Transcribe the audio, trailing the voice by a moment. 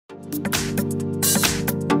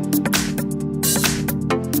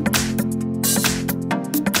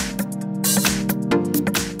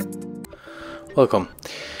Welcome.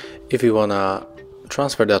 If you wanna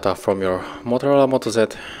transfer data from your Motorola Moto Z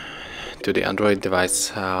to the Android device,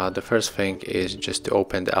 the first thing is just to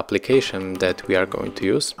open the application that we are going to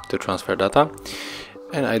use to transfer data,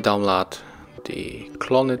 and I download the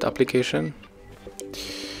CLONEit application,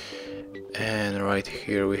 and right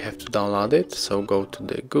here we have to download it. So go to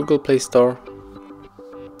the Google Play Store,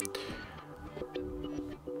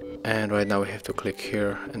 and right now we have to click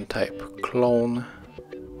here and type CLONEit,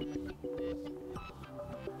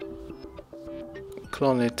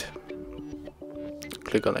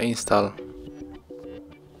 click on install,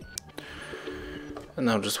 and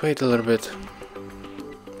now just wait a little bit.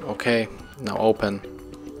 Okay, now open,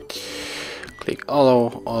 click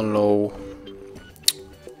allow,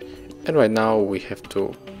 and right now we have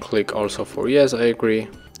to click also for yes, I agree,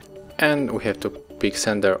 and we have to pick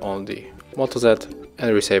sender on the Moto Z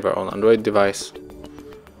and receiver on Android device.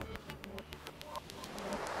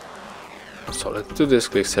 So let's do this,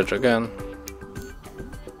 click search again.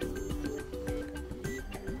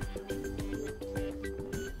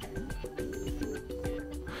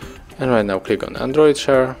 And right now click on Android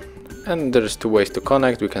share, and there's two ways to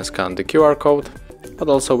connect. We can scan the QR code, but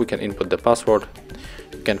also we can input the password.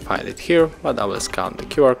 You can find it here, but I will scan the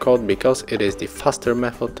QR code because it is the faster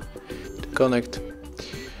method to connect.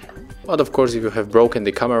 But of course, if you have broken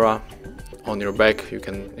the camera on your back, you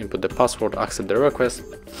can input the password, accept the request,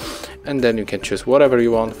 and then you can choose whatever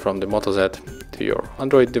you want from the Moto Z to your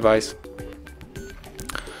Android device.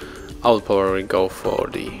 I will probably go for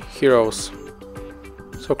the heroes.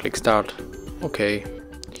 So click start, okay,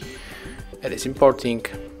 it is importing,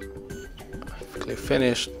 click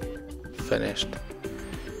finished,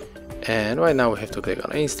 and right now we have to click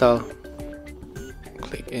on install,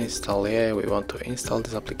 click install, yeah, we want to install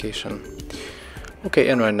this application, okay,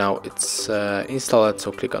 and right now it's installed,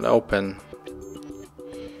 so click on open,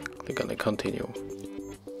 click on the continue,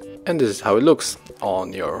 and this is how it looks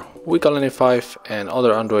on your CLONEit 5 and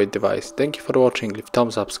other Android device. Thank you for watching, leave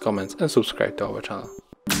thumbs up, comments and subscribe to our channel.